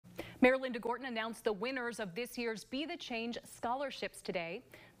Mayor Linda Gorton announced the winners of this year's Be the Change scholarships today.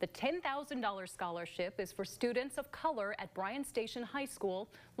 The $10,000 scholarship is for students of color at Bryan Station High School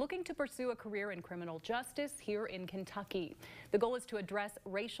looking to pursue a career in criminal justice here in Kentucky. The goal is to address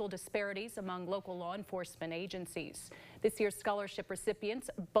racial disparities among local law enforcement agencies. This year's scholarship recipients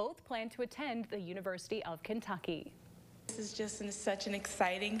both plan to attend the University of Kentucky. This is just such an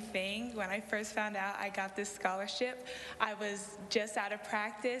exciting thing. When I first found out I got this scholarship, I was just out of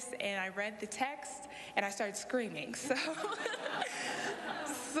practice and I read the text and I started screaming. So,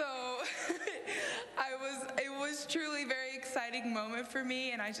 it was truly a very exciting moment for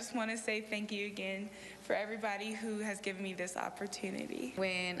me, and I just want to say thank you again for everybody who has given me this opportunity.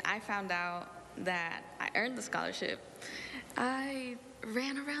 When I found out that I earned the scholarship, I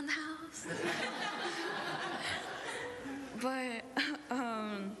ran around the house. But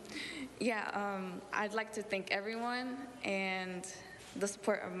I'd like to thank everyone and the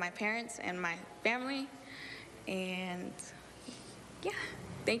support of my parents and my family. And yeah,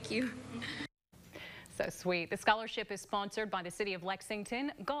 thank you. So sweet. The scholarship is sponsored by the City of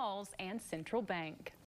Lexington, Galls, and Central Bank.